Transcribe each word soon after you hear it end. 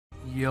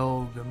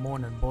Yo, good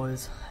morning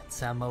boys,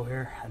 it's Samo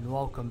here, and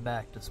welcome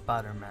back to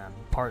Spider-Man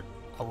Part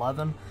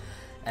 11,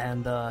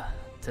 and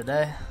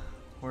today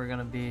we're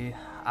gonna be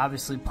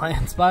obviously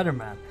playing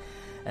Spider-Man,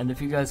 and if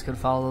you guys could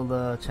follow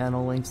the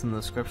channel links in the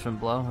description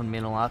below, it would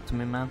mean a lot to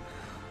me, man.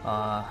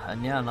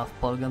 And yeah, enough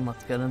plugging,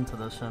 let's get into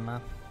this shit,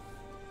 man.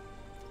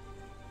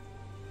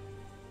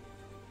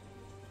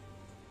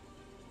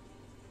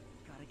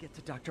 Get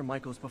to Dr.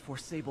 Michaels before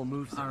Sable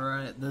moves.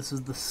 Alright, this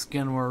is the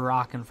skin we're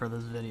rocking for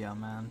this video,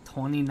 man.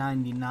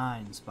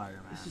 2099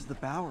 Spider-Man. This is the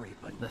Bowery,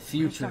 but the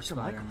future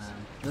Spider-Man.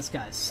 This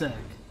guy's sick.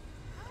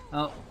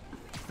 Oh,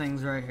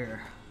 things right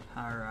here.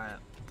 Alright.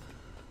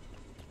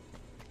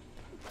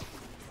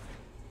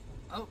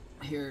 Oh,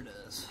 here it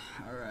is.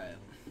 Alright.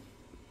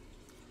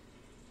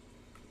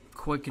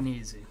 Quick and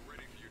easy.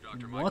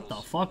 What the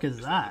fuck is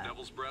that?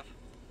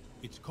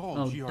 It's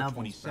called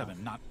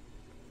GR27, not...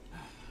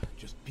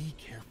 Just be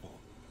careful.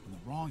 In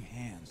the wrong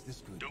hands,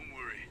 this could... Don't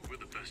worry, we're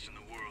the best in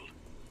the world.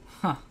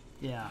 Huh,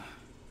 yeah.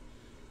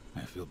 I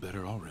feel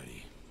better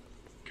already.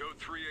 Code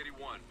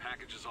 381,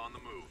 package is on the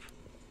move.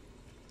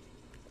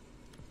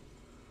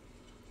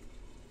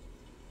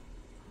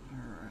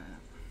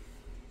 Alright.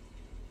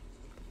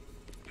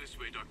 This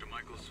way, Dr.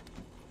 Michaels.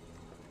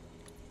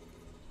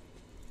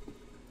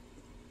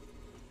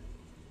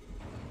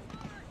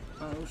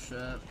 Oh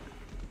shit.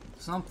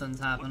 Something's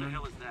happening. What the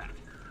hell is that?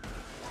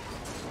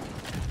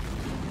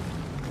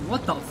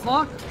 What the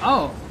fuck?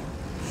 Oh,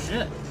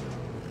 shit.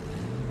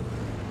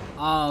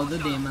 Oh, the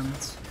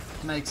demons.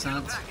 Makes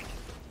sense.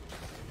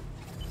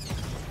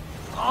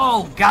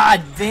 Oh,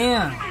 god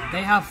damn.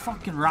 They have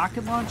fucking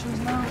rocket launchers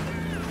now?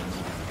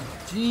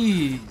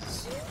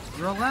 Jeez.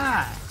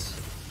 Relax.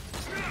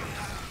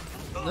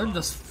 They're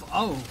just...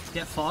 Oh,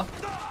 get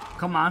fucked.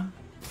 Come on.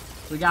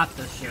 We got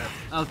this shit.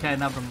 Okay,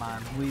 never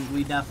mind.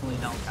 We definitely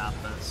don't got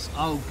this.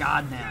 Oh,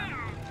 goddamn.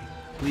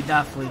 We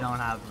definitely don't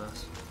have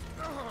this.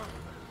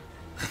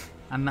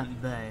 I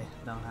meant they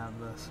don't have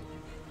this.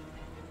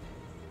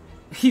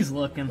 He's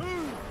looking.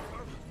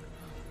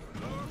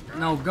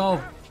 No,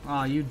 go.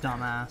 Oh, you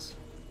dumbass.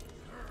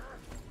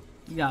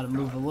 You gotta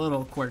move a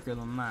little quicker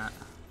than that.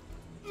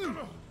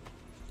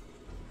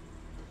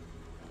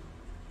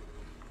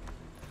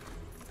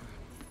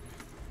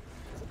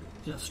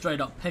 Just straight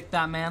up pick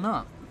that man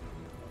up.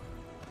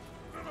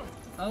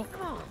 Oh.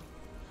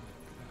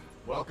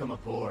 Welcome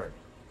aboard,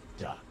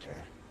 Doctor.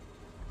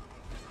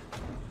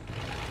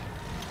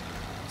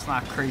 It's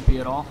not creepy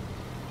at all.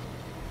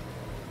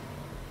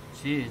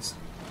 Jeez.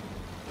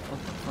 What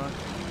the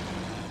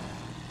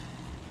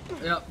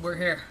fuck? Yep, we're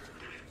here.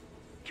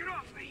 Get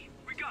off me!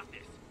 We got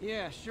this!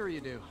 Yeah, sure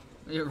you do.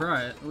 You're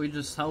right, we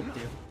just helped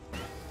you.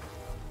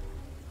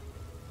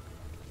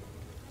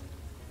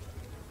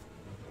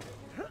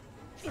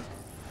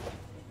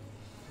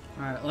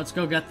 Alright, let's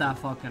go get that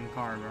fucking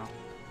car, bro.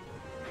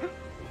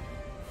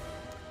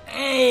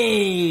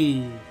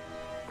 Hey!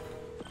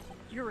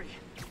 Yuri,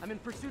 I'm in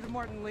pursuit of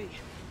Martin Lee.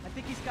 I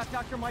think he's got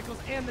Dr. Michaels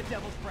and the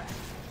Devil's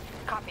Breath.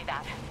 Copy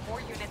that. More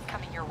units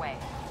coming your way.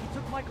 He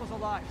took Michaels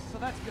alive, so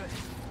that's good.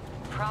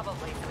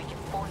 Probably so we can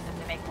force him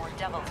to make more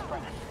Devil's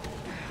Breath.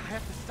 I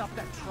have to stop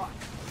that truck.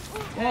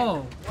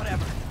 Whoa.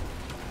 Whatever.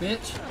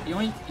 Bitch.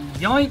 Yoink.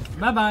 Yoink.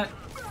 Bye-bye.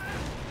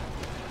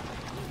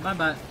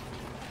 Bye-bye.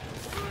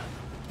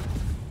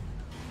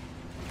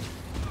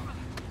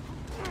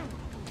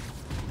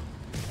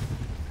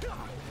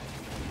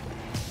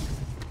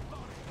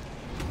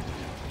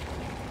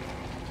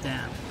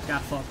 Damn.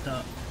 Got fucked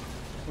up.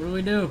 What do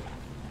we do?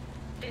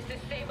 This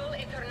is Sable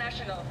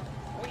International.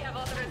 We have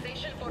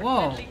authorization for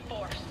deadly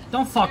force.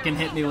 Don't fucking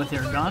hit me with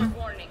your gun.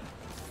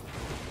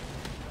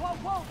 Whoa,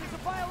 whoa, there's a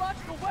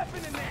biological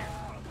weapon in there.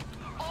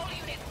 All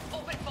units,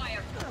 open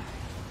fire.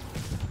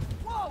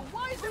 Whoa,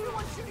 why is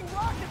everyone shooting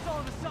rockets all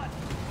of a sudden?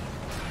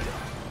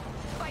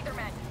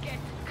 Spider-Man, get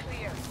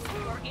clear.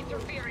 You're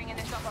interfering in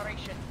this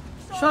operation.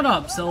 Shut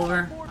up,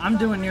 Silver. I'm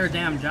doing your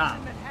damn job.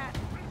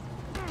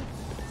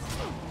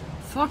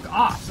 Fuck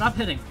off. Stop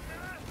hitting me.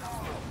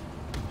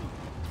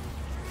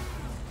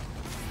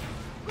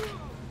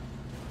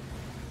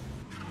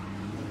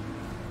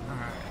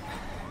 Alright.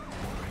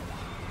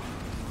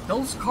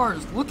 Those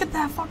cars. Look at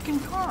that fucking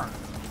car.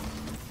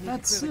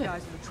 That's sick. The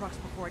guys in the trucks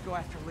before I go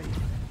after Lee.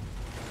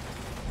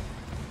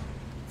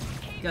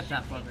 Get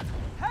that bugger.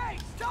 Hey,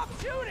 stop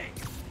shooting!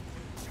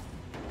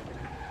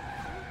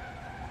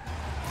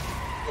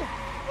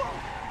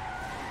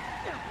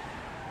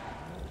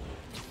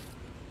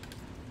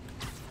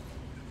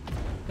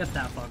 Get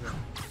that bugger.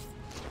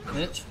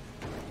 Bitch.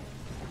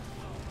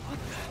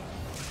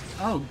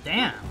 Oh,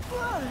 damn.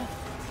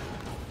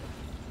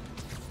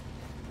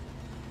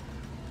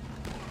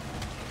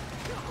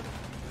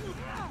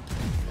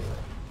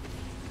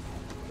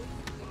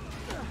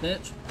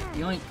 Bitch.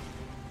 Yoink.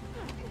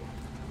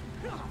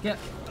 Get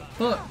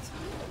hooked.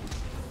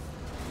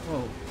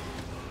 Whoa.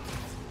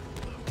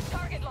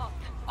 Target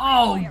locked.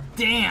 Oh, Fire.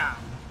 damn.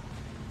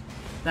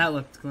 That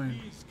looked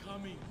clean. He's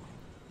coming.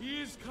 He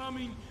is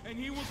coming, and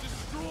he will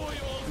destroy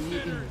all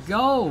sinners.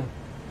 Go.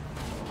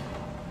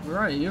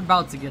 Right, you're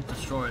about to get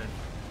destroyed.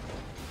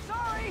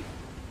 Sorry,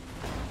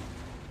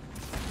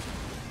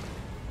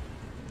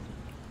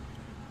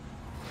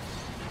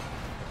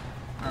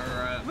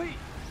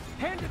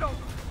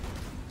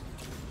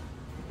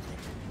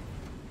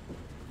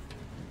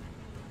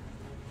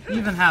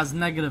 even has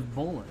negative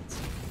bullets.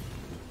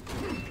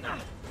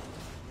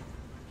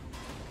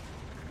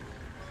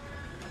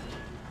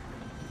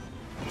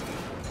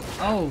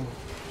 Oh.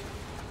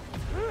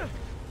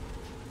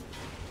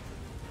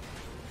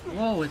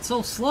 Whoa, it's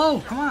so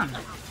slow. Come on.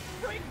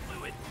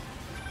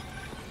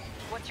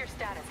 What's your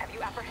status? Have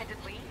you apprehended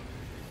Lee?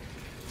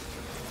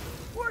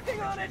 Working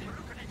on it.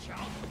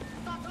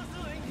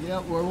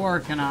 Yep, we're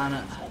working on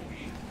it.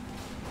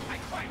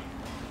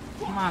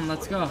 Come on,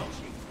 let's go.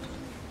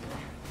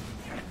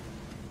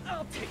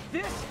 I'll take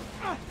this.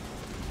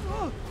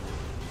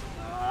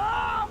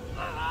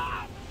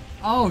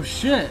 Oh,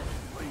 shit.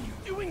 What are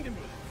you doing to me?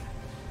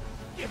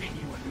 Giving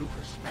you a new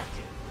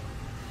perspective.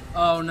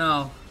 Oh,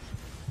 no.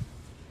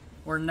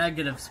 We're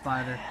negative,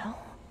 Spider.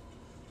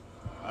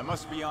 I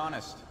must be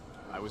honest.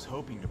 I was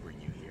hoping to bring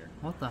you here.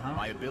 What the hell?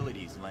 My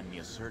abilities lend me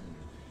a certain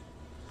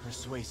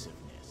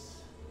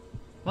persuasiveness.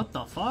 What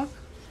the fuck?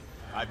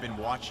 I've been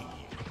watching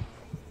you.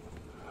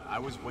 I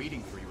was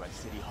waiting for you at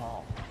City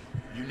Hall.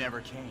 You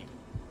never came.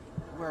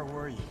 Where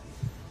were you?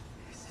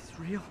 Is this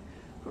real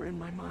or in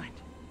my mind?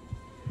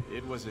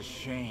 It was a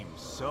shame.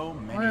 So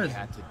Where many is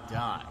had to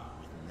die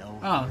with no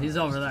Oh, he's heroes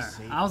over to there.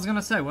 save I was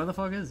gonna say, where the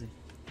fuck is he?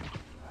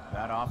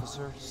 That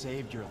officer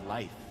saved your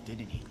life,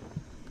 didn't he?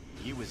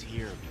 He was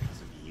here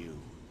because of you.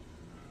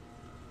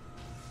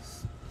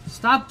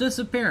 Stop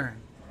disappearing.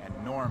 And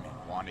Norman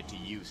wanted to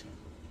use him.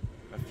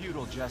 A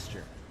futile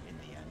gesture, in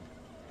the end.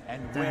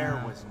 And Damn.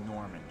 where was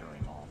Norman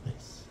during all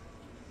this?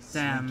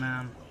 Damn, Slinking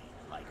man. away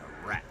like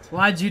a rat.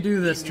 Why'd you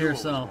do this He to knew what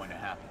was yourself? going to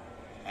happen,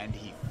 and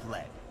he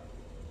fled.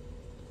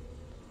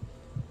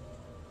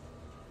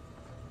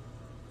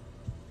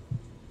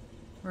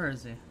 Where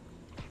is he?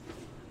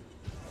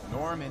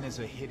 Norman is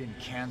a hidden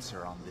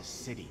cancer on this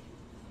city.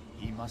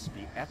 He must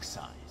be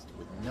excised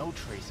with no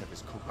trace of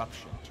his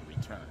corruption to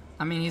return.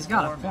 I mean, he's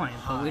got a Norman point,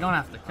 but we don't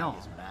have to hides kill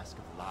behind him. his mask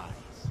of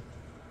lies.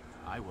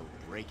 I will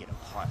break it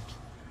apart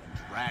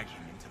and drag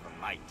him into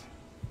the light.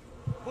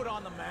 Put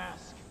on the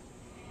mask.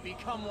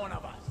 Become one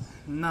of us.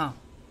 No.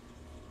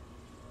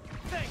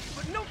 Thanks,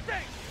 but no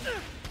thanks.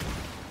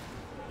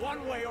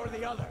 One way or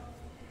the other,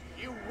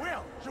 you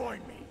will join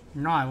me.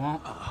 No, I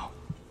won't.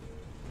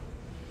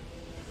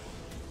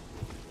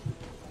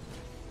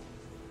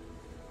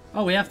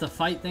 Oh, we have to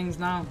fight things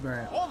now?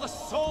 Great. All the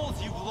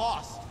souls you've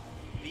lost,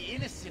 the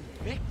innocent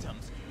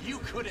victims you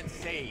couldn't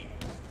save.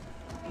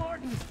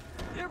 Martin,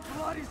 their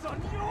blood is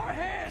on your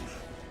hands.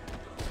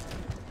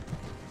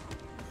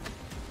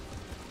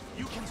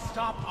 You can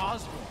stop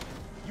Osborn.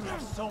 You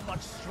have so much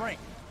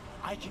strength.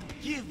 I can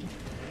give you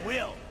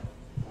will.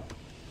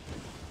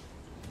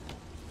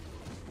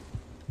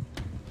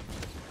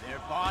 Their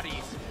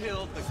bodies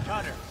filled the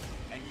gutter,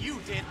 and you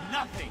did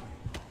nothing.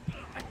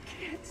 I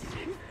can't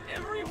save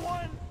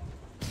everyone.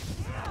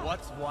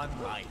 What's one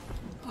life?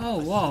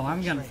 Oh, whoa,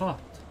 I'm getting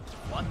fucked.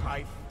 One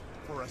life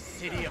for a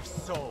city of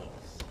souls.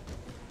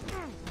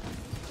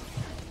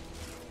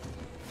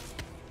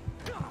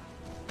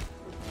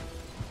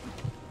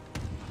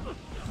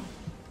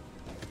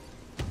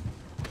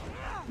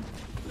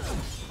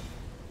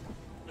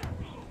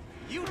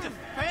 You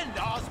defend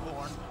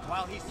Osborn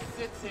while he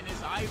sits in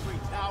his ivory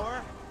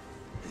tower?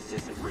 This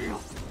isn't real.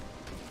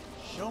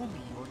 Show me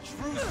your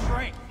true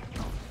strength.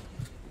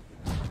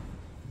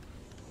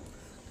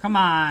 Come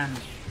on.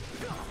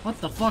 What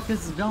the fuck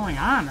is going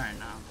on right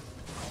now?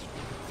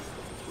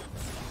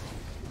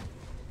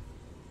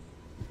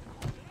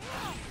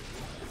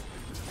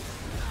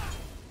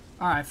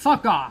 Alright,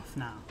 fuck off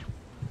now.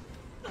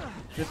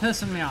 You're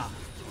pissing me off.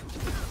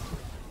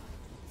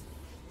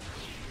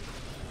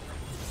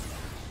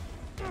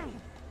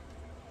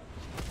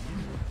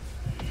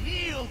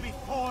 Kneel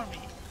before me.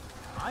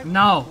 I will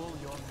No. pull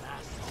your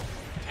mask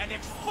off and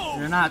expose.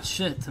 You're not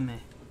shit to me.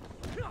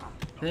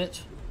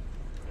 Bitch.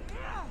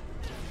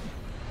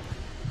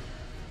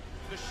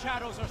 The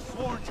shadows are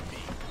sworn to me,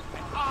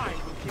 and I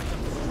will give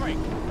them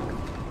strength.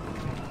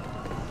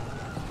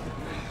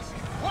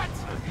 What?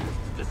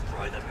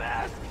 Destroy the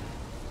mask.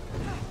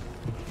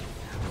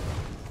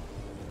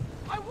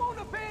 I won't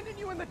abandon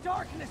you in the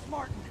darkness,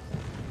 Martin.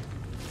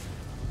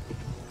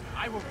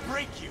 I will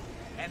break you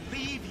and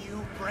leave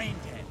you brain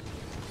dead.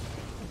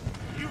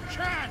 You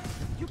can't!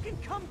 You can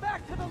come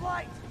back to the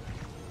light.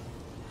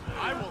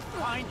 I will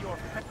find your...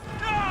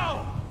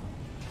 No!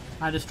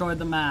 I destroyed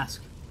the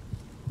mask.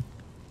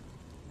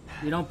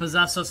 You don't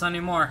possess us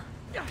anymore.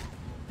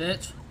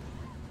 Bitch.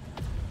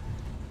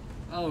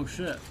 Oh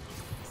shit.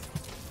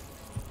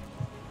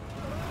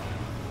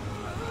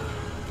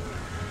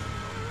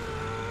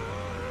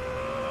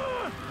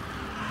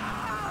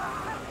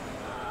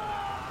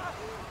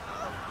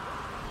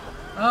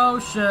 Oh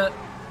shit.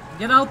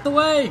 Get out the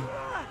way!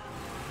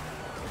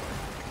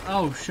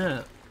 Oh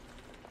shit.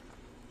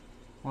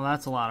 Well,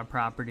 that's a lot of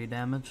property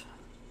damage.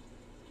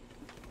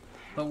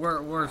 But we're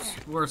a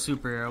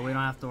superhero. We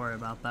don't have to worry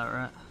about that,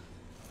 right?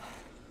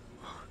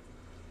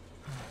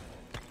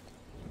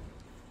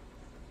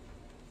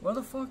 Where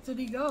the fuck did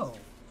he go?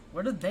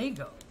 Where did they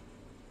go?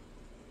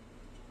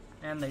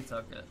 And they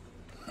took it.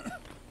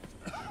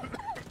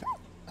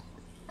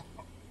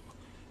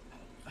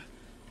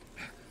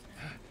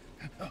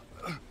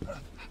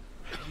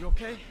 You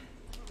okay?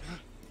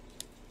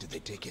 Did they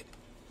take it?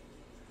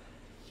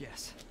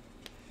 Yes.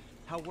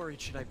 How worried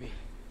should I be?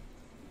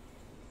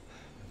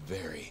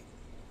 Very.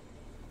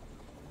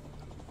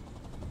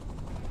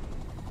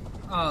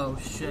 Oh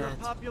You're shit. a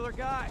popular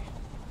guy.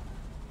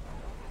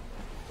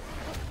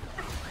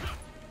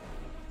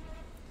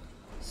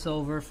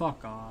 Silver,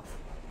 fuck off.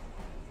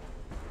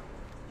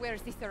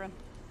 Where's the serum?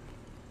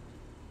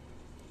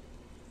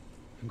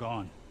 I'm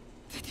gone.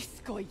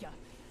 Skoya.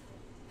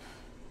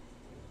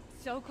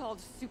 So-called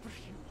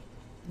superhuman.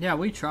 Yeah,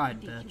 we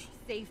tried, You think bitch. you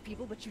save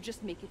people, but you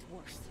just make it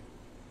worse.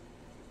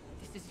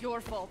 This is your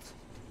fault.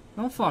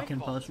 Don't fucking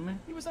My fault. push me.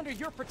 He was under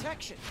your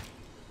protection.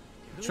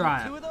 Really Try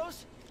need it. two of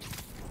those?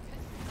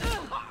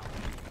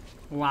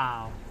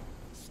 Wow.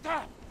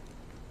 Stop!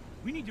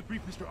 We need to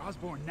brief Mr.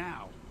 Osborn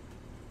now.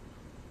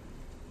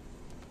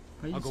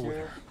 Are you I'll go with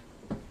serious?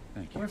 her.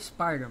 Thank you. We're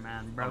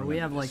Spider-Man, bro. I'll We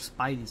have remember like this.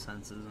 spidey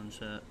senses and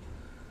shit.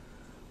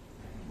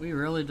 We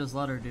really just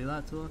let her do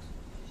that to us?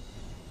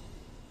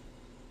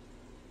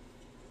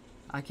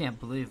 I can't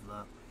believe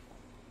that.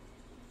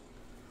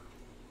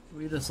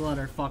 We just let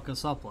her fuck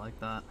us up like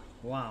that.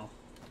 Wow.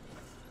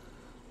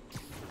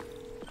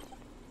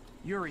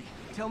 Yuri,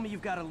 tell me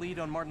you've got a lead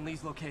on Martin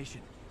Lee's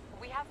location.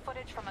 We have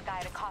footage from a guy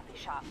at a coffee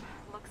shop.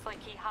 Looks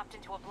like he hopped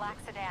into a black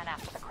sedan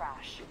after the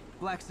crash.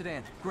 Black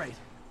sedan, great.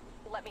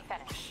 Let me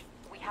finish.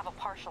 We have a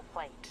partial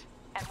plate.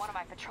 And one of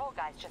my patrol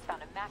guys just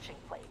found a matching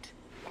plate.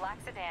 Black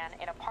sedan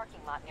in a parking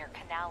lot near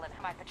Canal and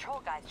my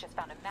patrol guys just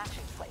found a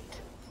matching plate.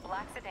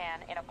 Black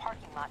sedan in a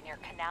parking lot near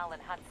Canal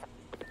and Hudson.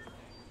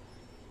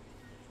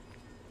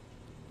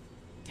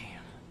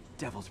 Damn,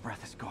 Devil's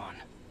Breath is gone.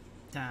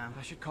 Damn.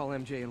 I should call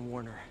MJ and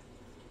warn her.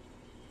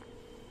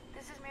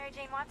 This is Mary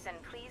Jane Watson.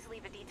 Please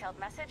leave a detailed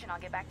message and I'll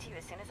get back to you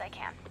as soon as I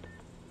can.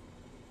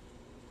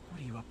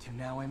 What are you up to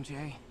now,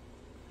 MJ?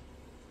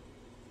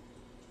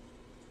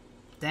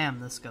 Damn,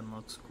 this gun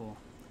looks cool.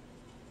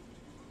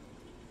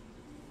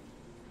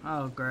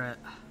 Oh, great.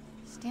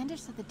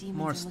 Standish said the demons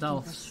More are looking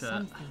stealth for shit.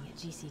 something at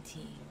GCT.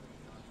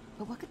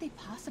 But what could they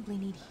possibly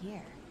need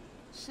here?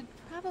 Should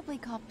probably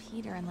call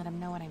Peter and let him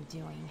know what I'm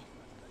doing.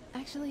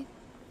 Actually,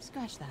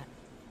 scratch that.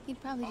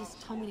 He'd probably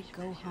just tell me to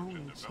go home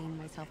and chain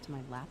myself to my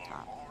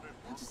laptop.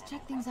 I'll just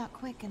check things out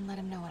quick and let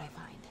him know what I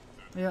find.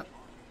 Yep.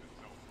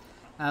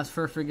 Ask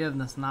for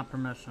forgiveness, not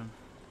permission.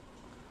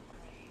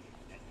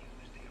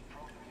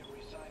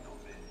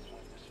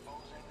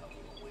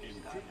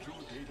 Encrypt your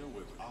data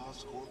with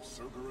Oscorp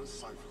Cerberus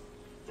Cipher,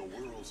 the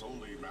world's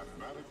only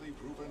mathematically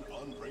proven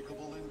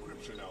unbreakable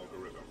encryption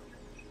algorithm.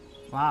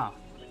 Wow.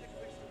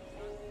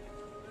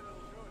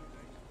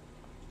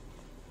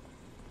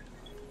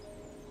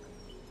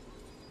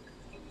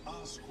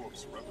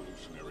 Oscorp's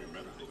revolutionary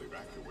medical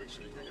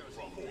evacuation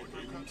from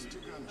organs to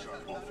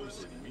gunshot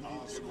offers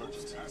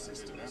Oscorp's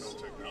assisted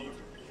nanotechnology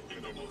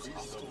in the most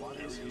hostile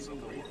areas of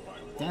the world by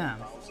Damn.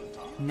 1,000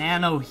 times.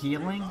 Nano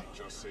healing? Not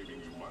just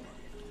saving you money,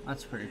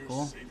 That's pretty we're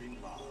cool. saving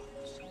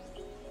lives.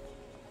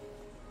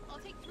 I'll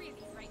take 3 of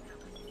these right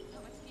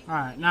now.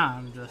 Alright, nah,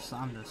 I'm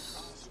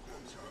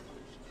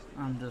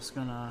just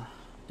gonna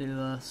do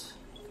this.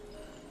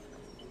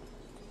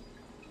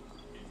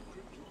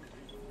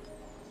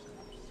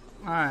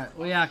 Alright,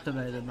 we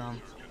activated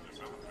them.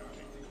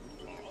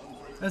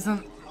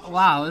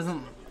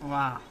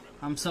 Wow.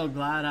 I'm so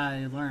glad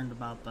I learned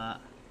about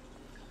that.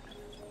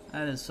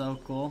 That is so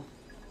cool.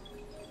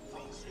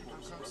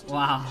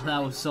 Wow,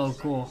 that was so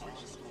cool.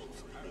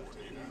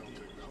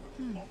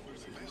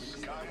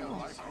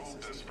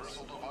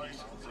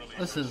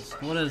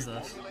 What is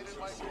this?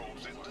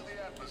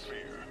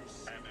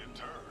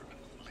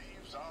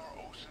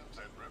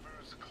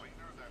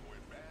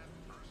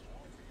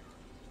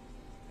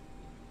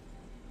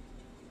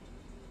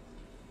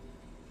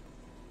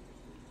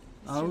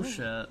 Oh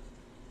shit.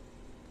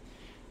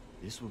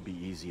 This will be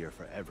easier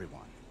for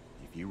everyone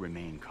if you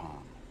remain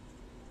calm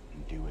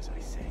and do as I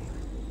say.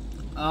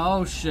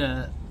 Oh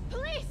shit.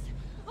 Police!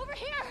 Over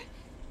here!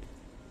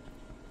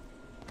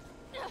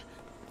 No!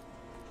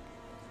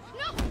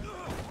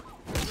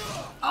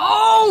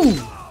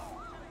 Oh!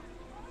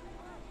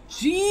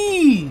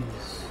 Jeez!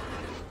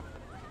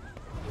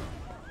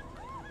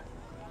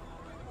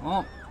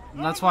 Well,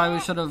 that's why we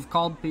should have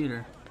called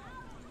Peter.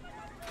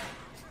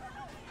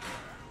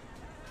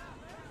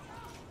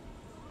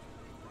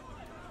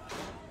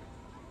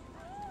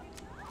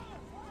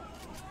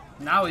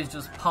 Now he's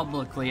just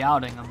publicly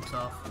outing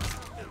himself.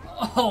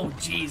 Oh,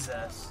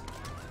 Jesus.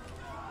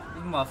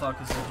 These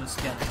motherfuckers are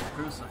just getting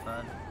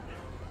crucified.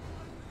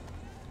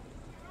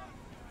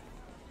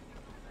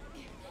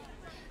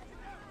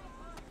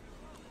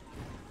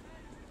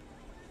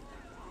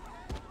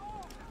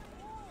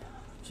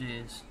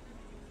 Jeez.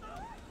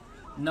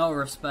 No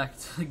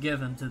respect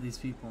given to these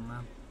people,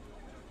 man.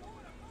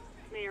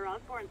 Mayor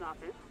Osborn's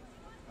office.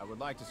 I would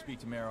like to speak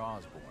to Mayor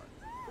Osborn.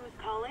 Who's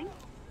calling?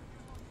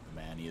 The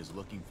man he is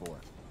looking for.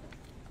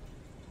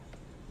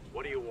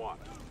 What do you want?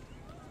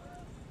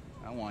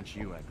 I want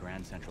you at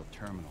Grand Central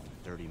Terminal in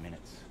 30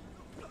 minutes.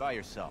 By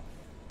yourself.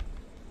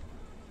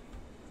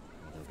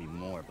 There'll be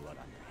more blood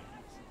on your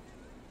hands.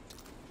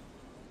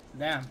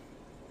 Damn.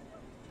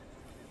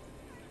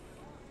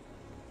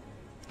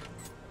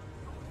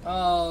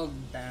 Oh,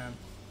 damn.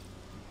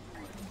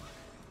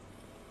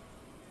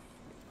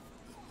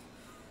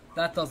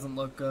 That doesn't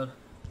look good.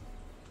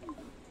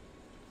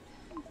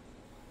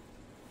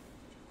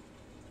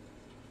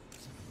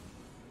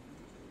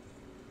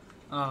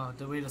 Oh,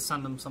 did we just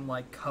send him some,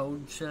 like,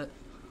 code shit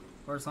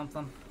or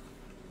something?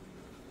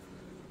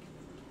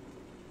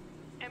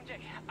 MJ,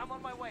 I'm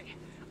on my way.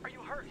 Are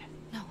you hurt?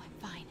 No, I'm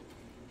fine.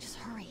 Just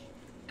hurry.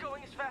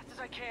 Going as fast as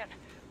I can.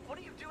 What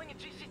are you doing at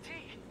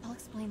GCT? I'll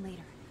explain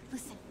later.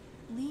 Listen,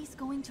 Lee's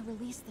going to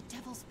release the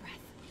Devil's Breath.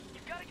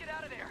 You've got to get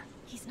out of there.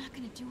 He's not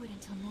gonna do it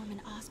until Norman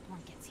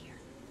Osborn gets here.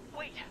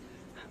 Wait,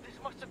 this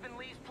must have been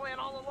Lee's plan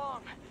all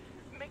along.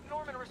 Make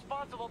Norman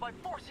responsible by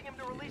forcing him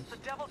to release the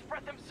Devil's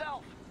Breath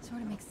himself.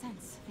 Sort of makes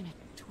sense, in a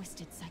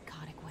twisted,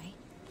 psychotic way.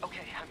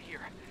 Okay, I'm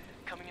here.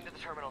 Coming into the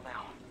terminal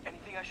now.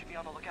 Anything I should be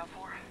on the lookout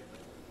for?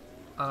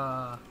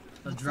 A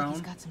Looks drone? like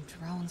he's got some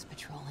drones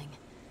patrolling.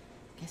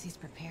 Guess he's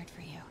prepared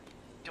for you.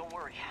 Don't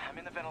worry, I'm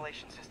in the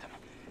ventilation system.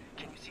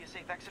 Can you see a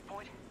safe exit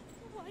point?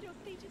 Why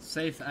don't they just...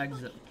 Safe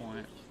exit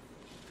point.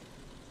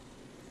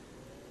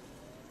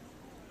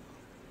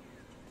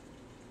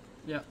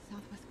 Yep.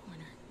 Southwest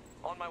corner.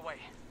 On my way.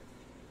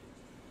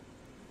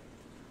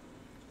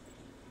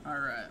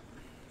 Alright.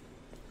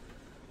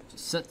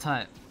 Just sit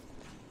tight.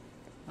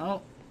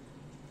 Oh.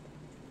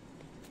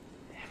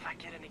 If I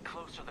get any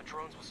closer, the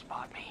drones will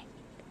spot me.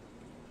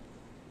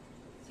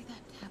 See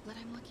that tablet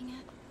I'm looking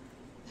at?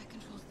 That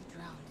controls the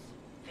drones.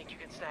 Think you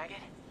can snag it?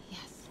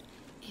 Yes,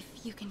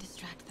 if you can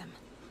distract them.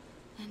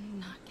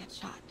 And not get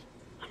shot.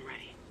 I'm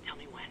ready. Tell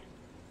me when.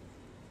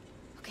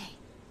 Okay,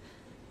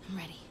 I'm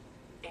ready.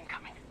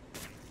 Incoming.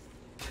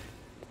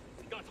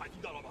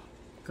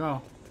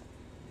 Go.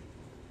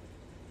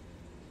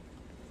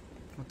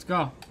 Let's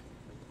go.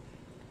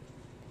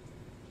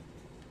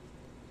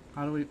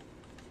 How do we...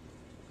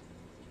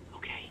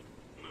 Okay,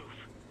 move.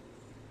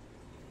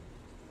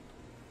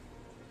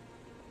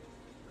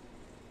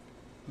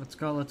 Let's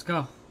go, let's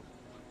go.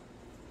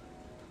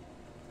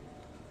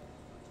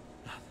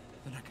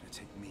 They're not gonna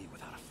take me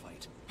without a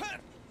fight.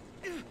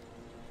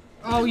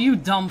 Oh, you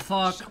dumb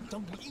fuck.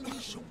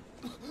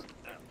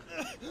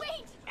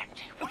 Wait!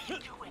 MJ, what are you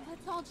doing?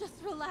 Let's all just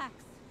relax.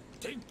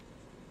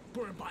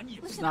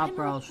 Listen, Stop I'm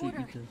or a I'll shoot you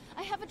reporter. too.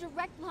 I have a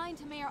direct line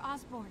to Mayor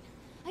Osborn.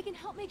 I can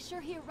help make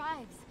sure he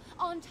arrives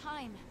on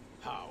time.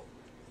 How?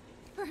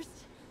 First,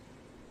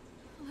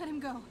 let him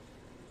go.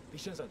 李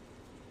先生，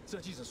这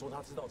记者说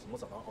他知道怎么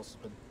找到奥斯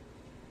喷。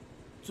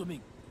遵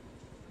命。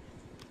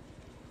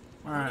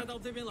Alright. 带到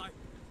这边来，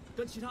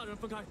跟其他人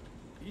分开。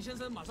李先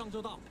生马上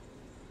就到。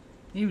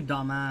 You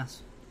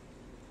dumbass.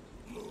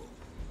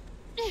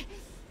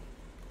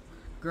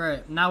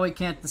 Great. Now we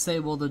can't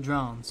disable the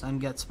drones and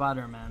get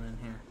Spider-Man in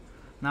here.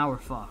 Now we're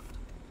fucked.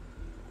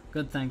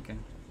 Good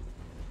thinking.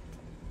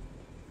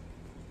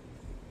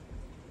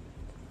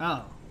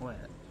 Oh, wait.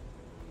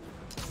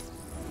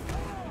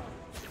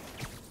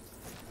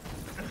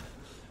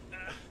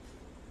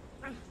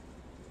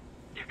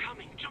 They're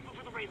coming. Jump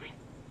over the railing.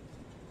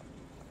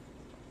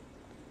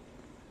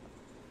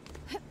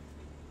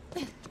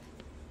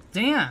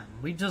 Damn,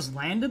 we just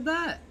landed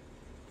that?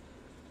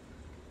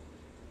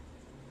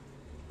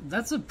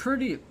 That's a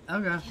pretty...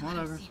 Okay,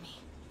 whatever.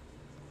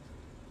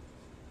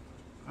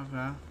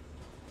 Okay.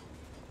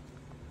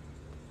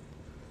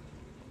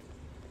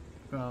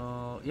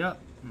 Go... Yep,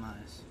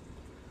 nice.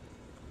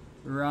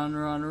 Run,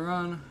 run,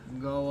 run.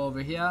 Go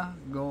over here.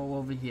 Go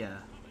over here.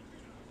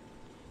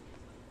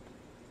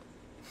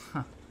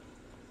 Huh.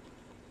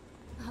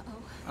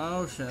 Uh-oh.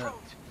 Oh, shit.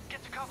 Drones,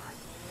 get to cover.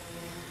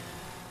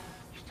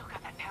 You still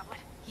got that tablet?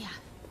 Yeah.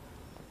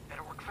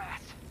 Better work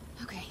fast.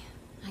 Okay,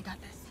 I got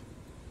this.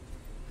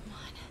 Come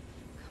on.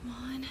 Come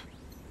on.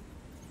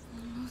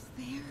 Almost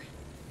there.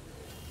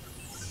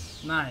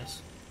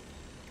 Nice.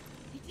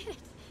 We did it.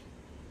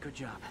 Good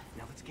job.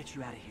 Now let's get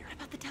you out of here. What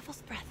about the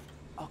Devil's Breath?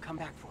 I'll come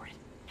back for it.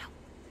 No.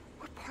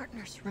 We're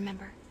partners,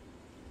 remember?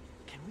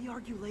 Can we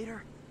argue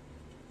later?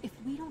 If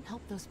we don't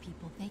help those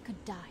people, they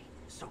could die.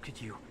 So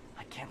could you.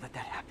 I can't let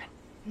that happen.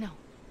 No.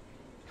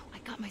 No, I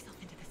got myself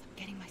into this. I'm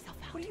getting myself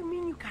out. What do you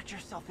mean you got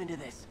yourself into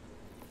this?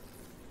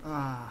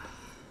 Ah.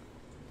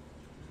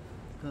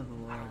 Good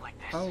lord. I don't like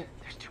this. Oh.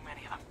 There's too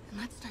many of them. And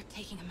let's start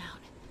taking them out.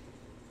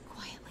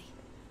 Quietly.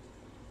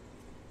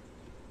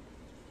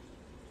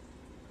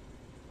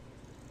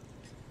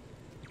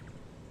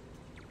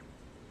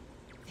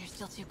 They're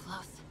still too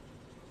close.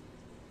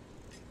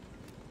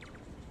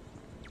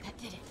 That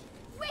did it.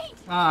 Wait!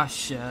 Ah,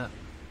 shit.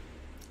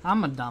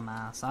 I'm a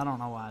dumbass. I don't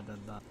know why I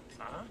did that.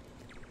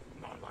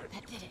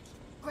 That did it.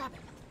 Grab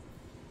him.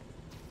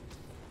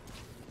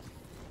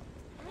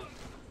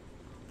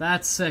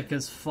 That's sick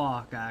as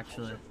fuck,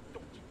 actually.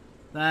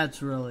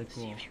 That's really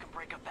cool. See if you can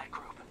break up that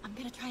group. I'm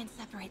gonna try and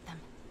separate them.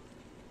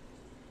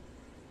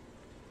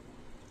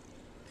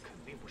 肯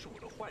定不是我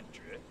的幻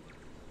觉。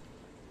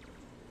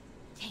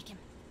 Take him.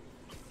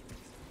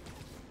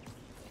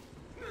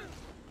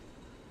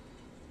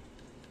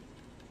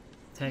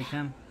 Take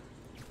him.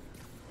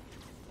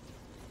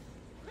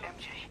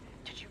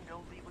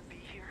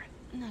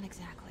 Not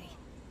exactly.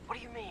 What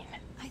do you mean?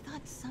 I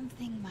thought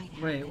something might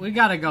happen. Wait, we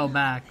gotta go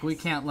back. We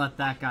can't let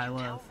that guy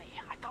live. Tell me.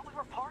 I thought we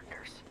were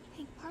partners.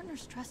 Hey,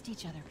 partners trust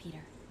each other, Peter.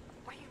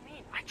 What do you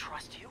mean? I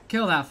trust you.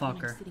 Kill that When I'm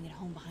fucker. sitting at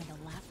home behind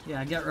a laptop.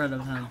 Yeah, get rid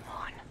of him. Come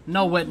on.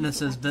 No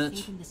witnesses, bitch.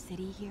 Saving the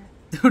city here.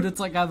 Dude, it's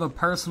like I have a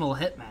personal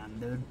hitman,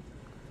 dude.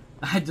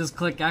 I just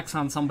click X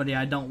on somebody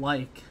I don't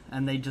like,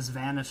 and they just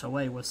vanish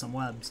away with some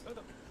webs.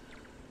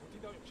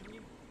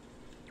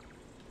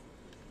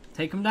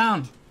 Take him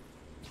down.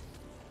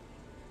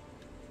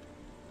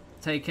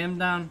 Take him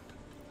down.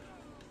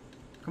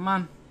 Come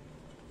on.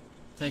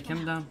 Take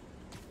him down.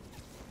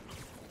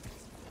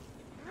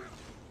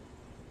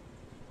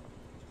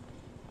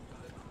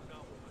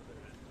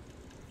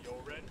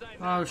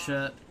 Oh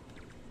shit.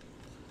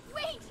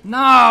 Wait! No!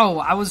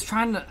 I was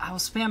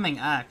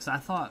spamming X. I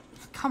thought,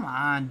 come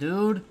on,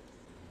 dude.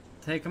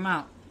 Take him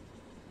out.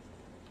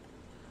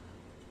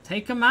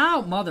 Take him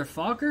out,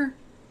 motherfucker.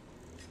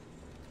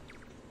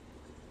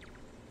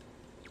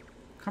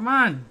 Come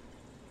on.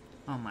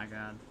 Oh my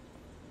god.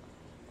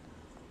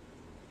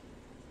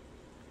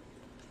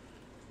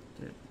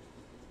 Dude.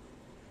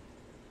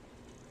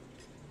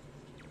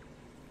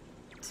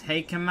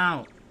 Take him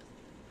out.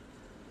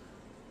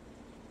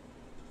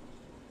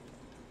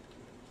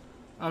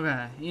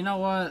 Okay, you know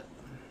what?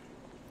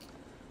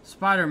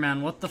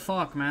 Spider-Man, what the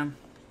fuck, man?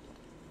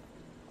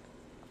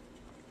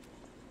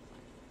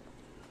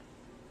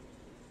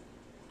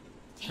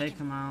 Take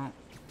him out.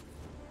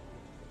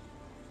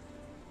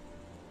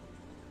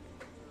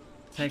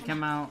 Take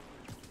him out.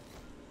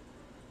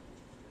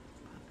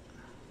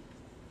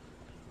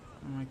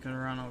 And we could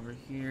run over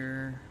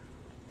here.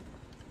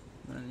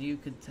 Then you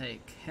could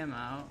take him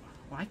out.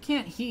 Why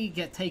can't he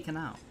get taken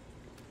out?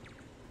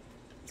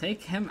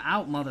 Take him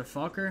out,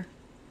 motherfucker.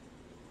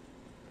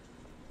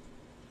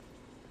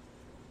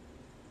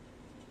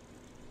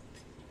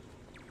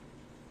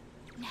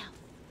 Now.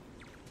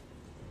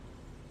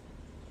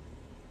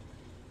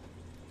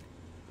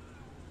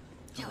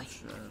 Do it.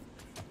 Shit.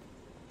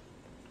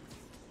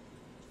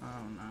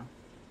 Oh no.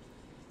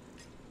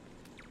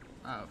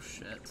 Oh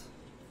shit.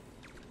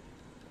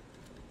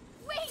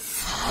 Wait!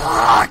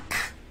 Fuck!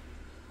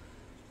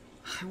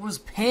 I was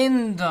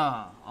pinned!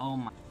 Oh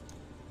my.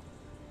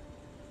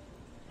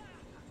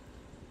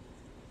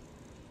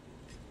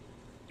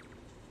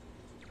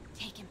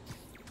 Take him.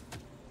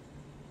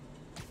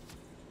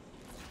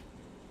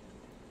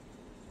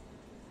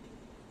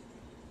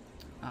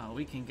 Oh,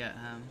 we can get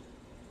him.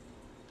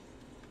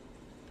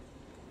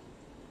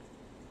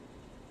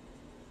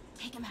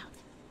 Take him out.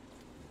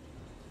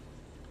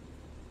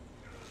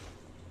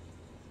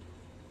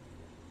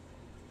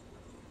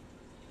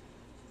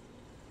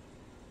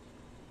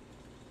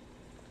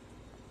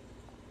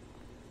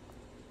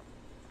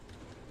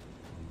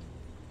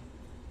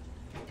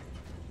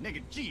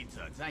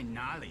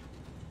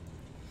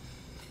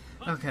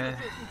 Okay,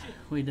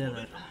 we did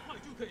it.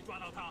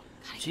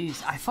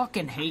 Jeez, I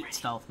fucking hate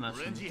stealth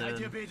missions,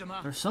 dude.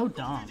 They're so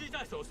dumb. Do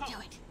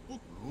it.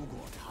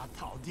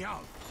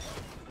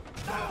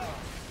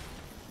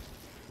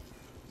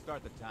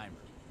 Start the timer.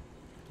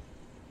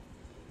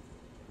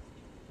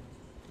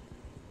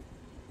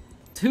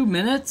 2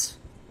 minutes?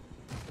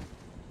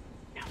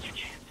 Now's your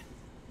chance.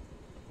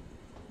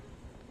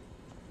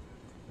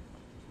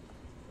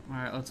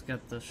 Alright, let's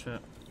get this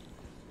shit.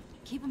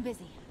 Keep him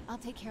busy. I'll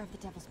take care of the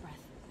Devil's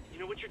Breath. You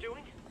know what you're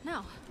doing?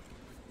 No.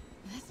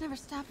 That's never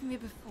stopped me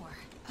before.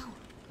 Oh,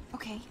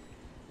 okay.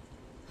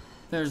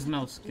 There's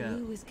no skip.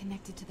 Blue is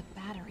connected to the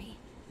battery,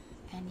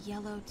 and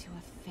yellow to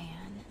a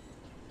fan.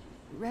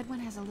 Red one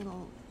has a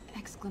little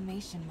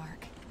exclamation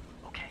mark.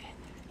 Okay,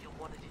 you'll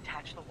want to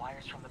detach the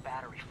wires from the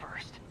battery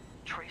first.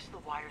 Trace the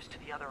wires to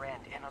the other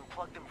end and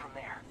unplug them from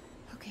there.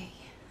 Okay,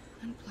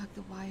 unplug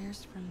the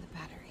wires from the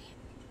battery.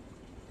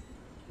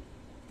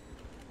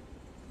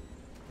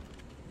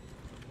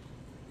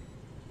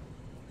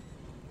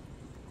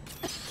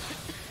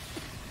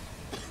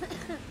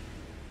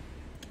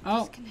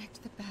 Oh.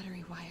 Disconnect the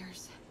battery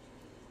wires.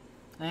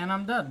 And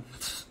I'm dead.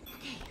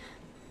 Okay,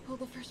 pull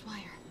the first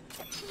wire.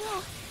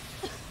 No!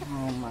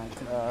 Oh my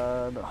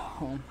god.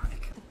 Oh my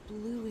god. The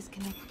blue is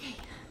connected. Okay,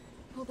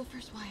 pull the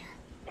first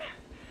wire.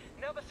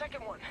 Now the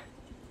second one.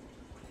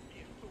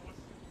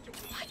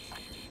 What?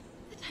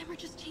 The timer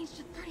just changed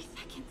to 30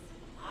 seconds.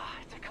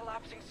 It's a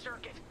collapsing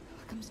circuit.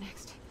 What comes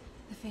next?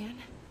 The fan?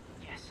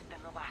 Yes, then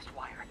the last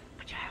wire.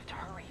 But you have to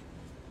hurry.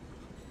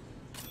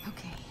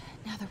 Okay,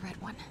 now the red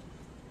one.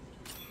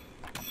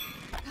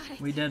 Got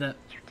it. We did it.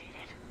 You did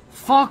it.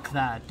 Fuck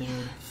that, dude.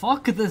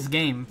 Fuck this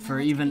game for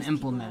even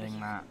implementing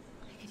that.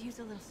 I could use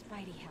a little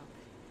Spidey help.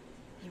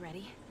 You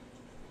ready?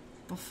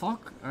 The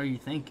fuck are you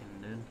thinking,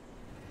 dude?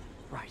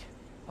 Right.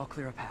 I'll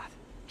clear a path.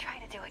 Try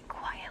to do it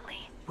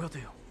quietly. Will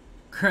do.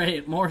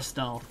 Great, more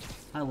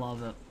stealth. I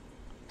love it.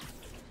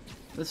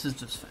 This is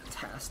just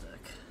fantastic.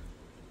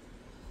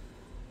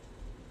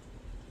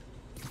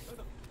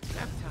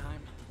 Nap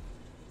time.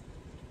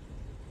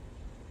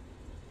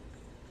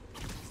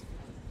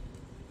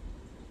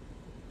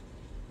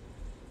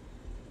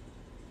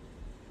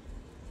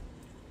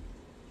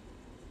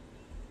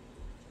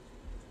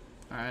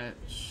 Alright,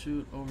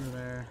 shoot over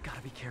there.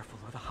 Gotta be careful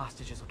or the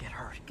hostages will get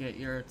hurt. Get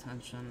your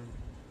attention.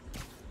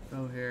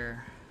 Go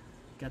here.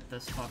 Get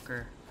this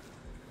fucker.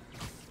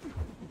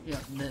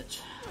 Yep, bitch.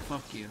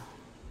 Fuck you.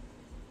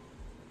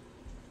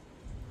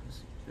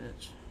 This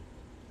bitch.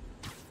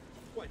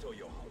 外头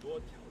有好多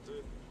条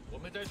子，我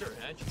们在这儿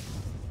安全。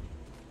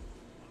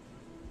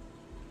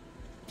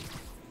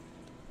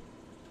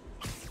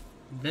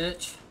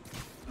Bitch.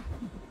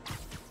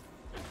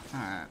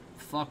 Alright,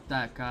 fuck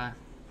that guy.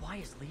 Why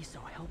is Lee so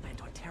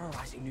hell-bent on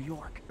terrorizing New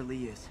York?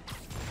 Lee is.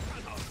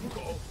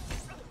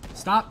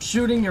 Stop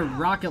shooting your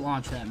rocket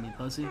launcher at me,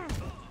 pussy.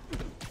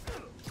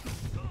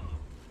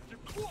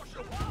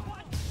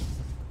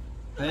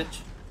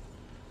 Bitch.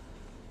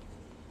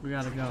 We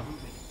gotta go.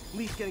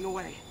 Lee's getting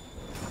away.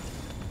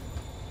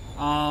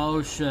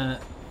 Oh shit.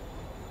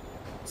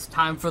 It's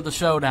time for the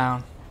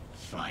showdown.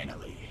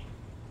 Finally.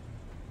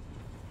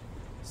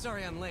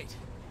 Sorry I'm late.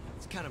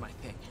 It's kind of my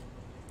thing.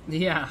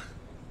 Yeah.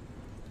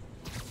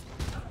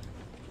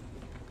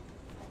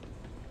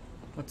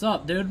 What's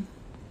up, dude?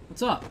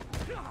 What's up?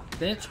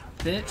 Bitch,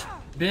 bitch,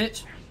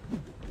 bitch.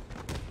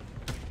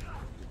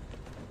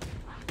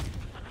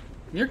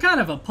 You're kind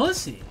of a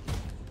pussy.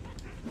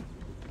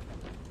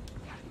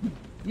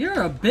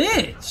 You're a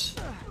bitch.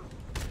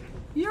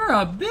 You're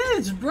a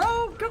bitch,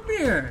 bro. Come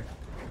here.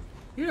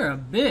 You're a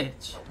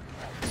bitch.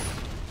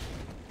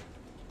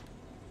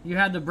 You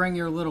had to bring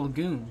your little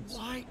goons.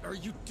 Why are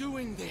you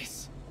doing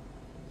this?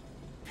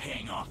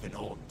 Paying off an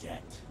old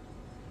debt.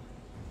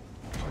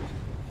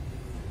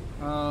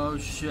 Oh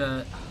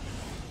shit.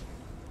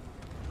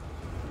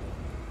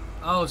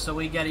 Oh, so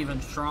we get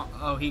even strong.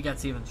 Oh, he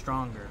gets even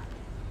stronger.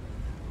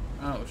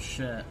 Oh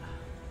shit.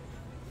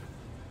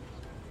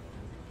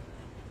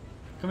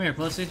 Come here,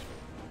 pussy.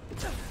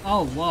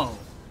 Oh, whoa.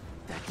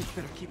 That kid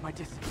better keep my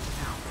distance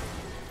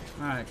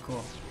now. Alright,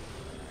 cool.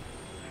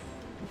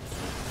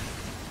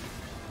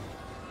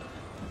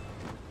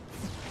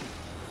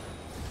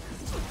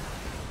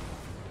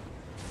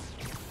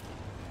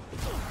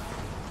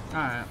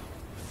 Alright.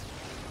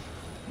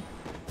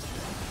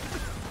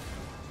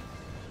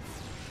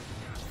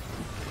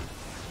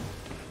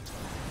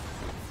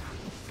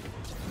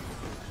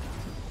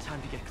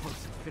 Time to get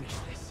close and finish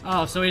this.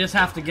 Oh, so we just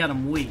have to get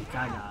him weak.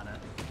 I got it.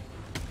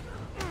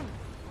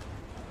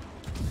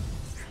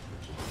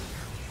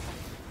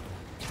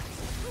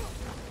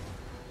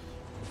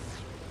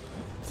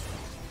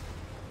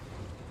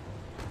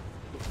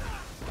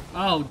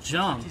 Oh,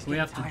 jump. We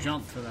have to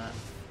jump for that.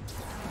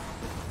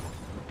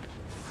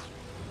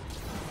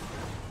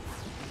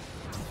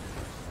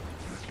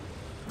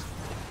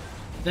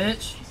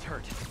 Bitch. He's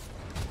hurt.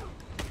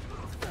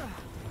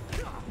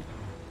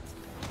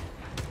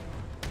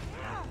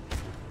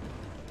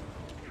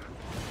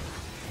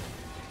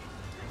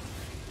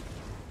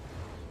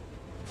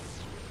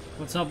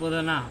 What's up with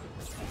it now?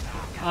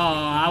 Oh,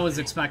 I was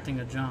expecting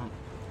a jump.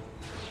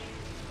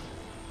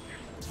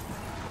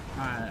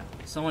 Alright,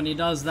 so when he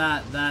does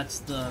that, that's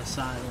the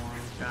side one.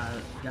 Got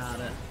it, got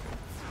it.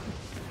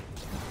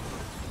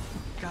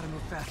 Gotta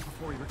move fast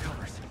before he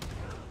recovers.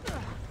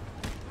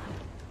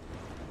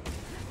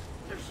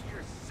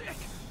 You're sick.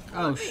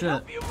 Oh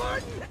shit.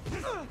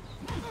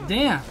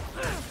 Damn.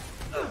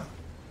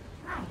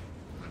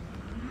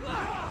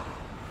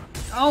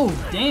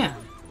 Oh, damn.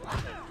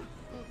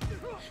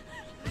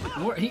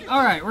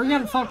 Alright, we're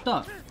getting fucked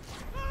up.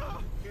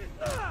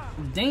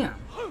 Damn.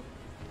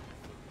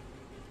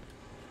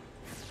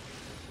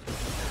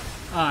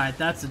 Alright,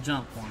 that's a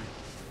jump point.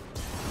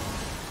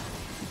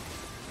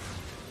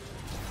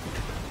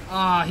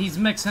 Ah, he's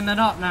mixing it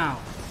up now.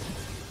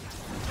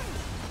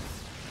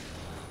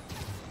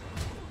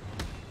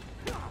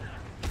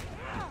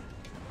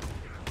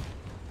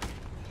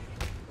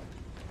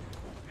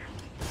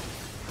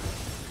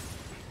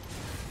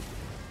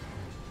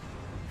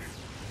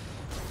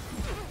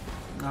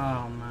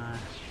 Oh my.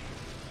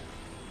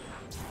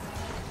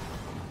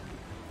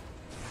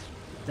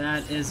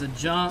 That is a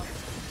jump.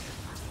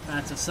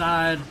 That's a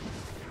side.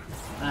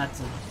 That's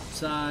a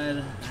side.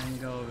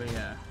 And go over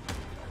here.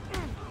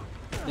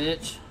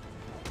 Bitch.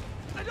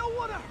 I don't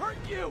want to hurt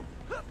you.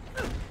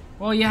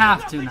 Well, you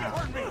have to now.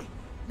 Hurt me.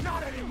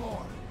 Not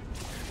anymore.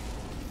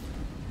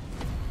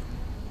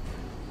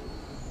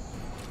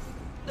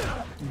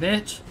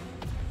 Bitch.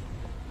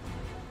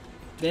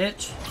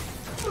 Bitch.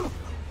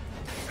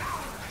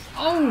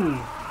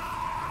 Oh!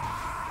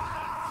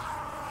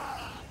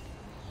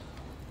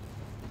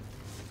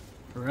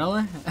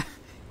 Really?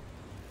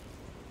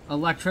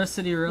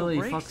 Electricity really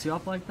fucks you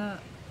up like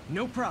that?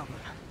 No problem.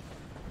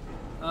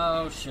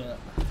 Oh shit.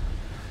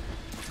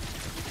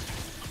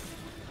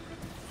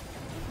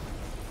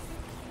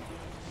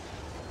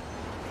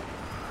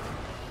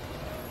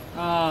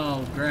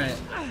 Oh great.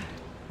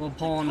 We'll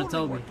pull on the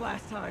Toby.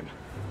 Last time.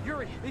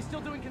 Yuri, they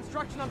still doing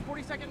construction on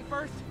 42nd and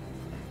 1st?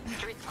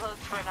 Street's closed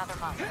for another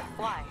month.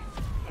 Why?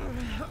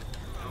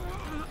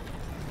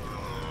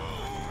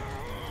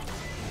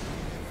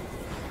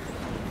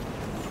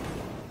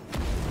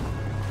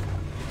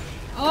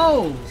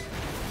 Oh!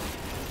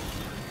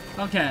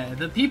 Okay,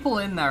 the people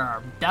in there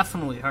are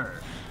definitely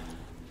hurt.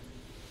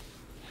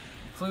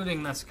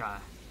 including this guy.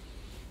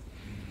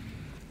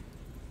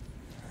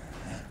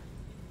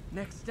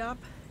 Next stop,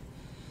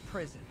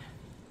 prison.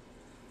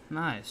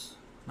 Nice.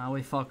 Now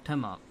we fucked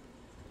him up.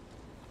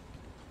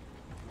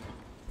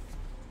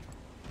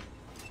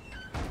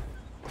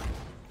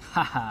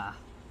 Haha.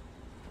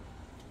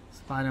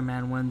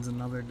 Spider-Man wins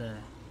another day.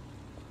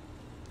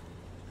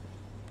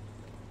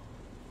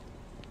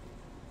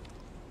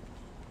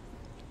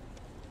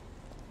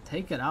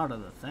 Take it out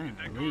of the thing,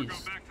 at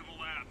least.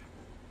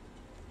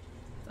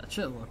 That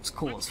shit looks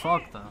cool as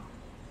fuck, though.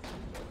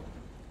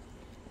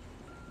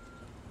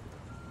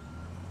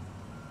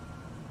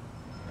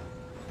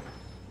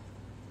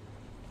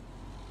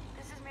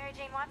 This is Mary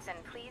Jane Watson.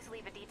 Please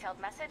leave a detailed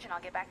message and I'll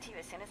get back to you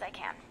as soon as I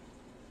can.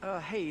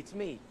 Hey, it's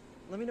me.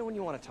 Let me know when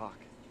you want to talk.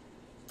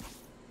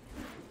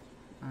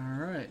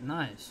 Alright,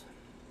 nice.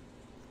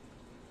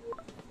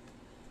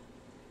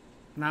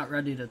 Not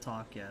ready to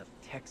talk yet.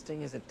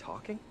 Texting isn't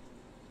talking?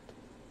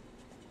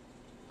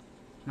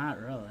 Not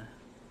really.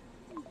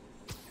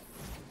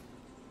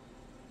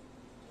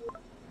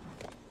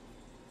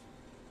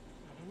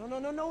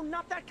 No,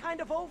 not that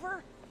kind of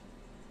over!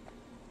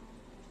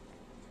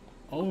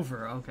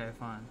 Over? Okay,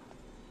 fine.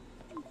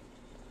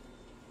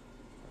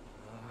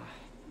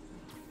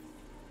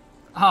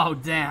 Oh,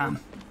 damn.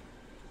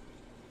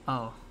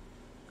 Oh.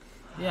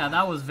 Yeah,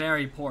 that was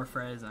very poor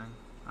phrasing.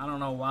 I don't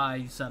know why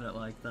you said it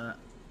like that.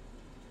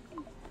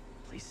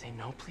 Please say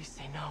no, please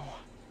say no.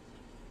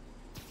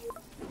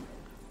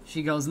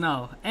 She goes,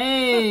 no.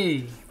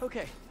 Hey!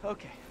 Okay.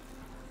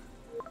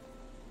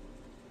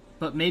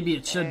 But maybe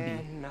it should be.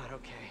 Not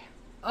okay.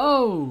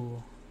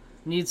 Oh!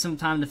 Need some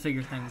time to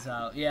figure things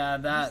out. Yeah,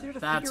 that's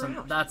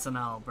an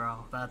L,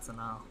 bro. That's an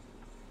L.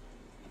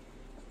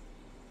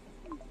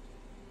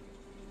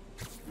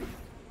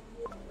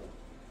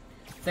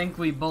 Think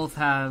we both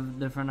have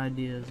different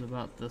ideas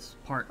about this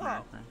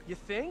partner thing. You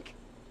think?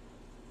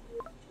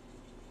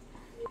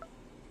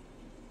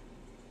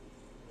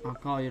 I'll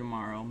call you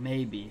tomorrow,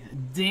 maybe.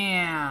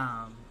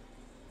 Damn!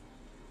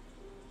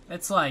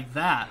 It's like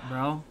that,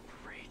 bro.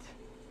 Great.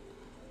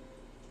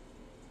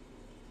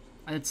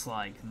 It's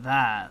like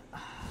that.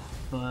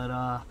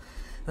 But,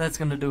 that's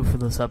gonna do for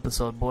this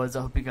episode, boys.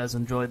 I hope you guys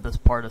enjoyed this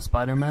part of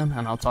Spider-Man,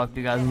 and I'll talk to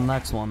you guys in the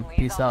next one.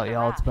 Peace out,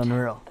 y'all. It's been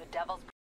real. The Devil's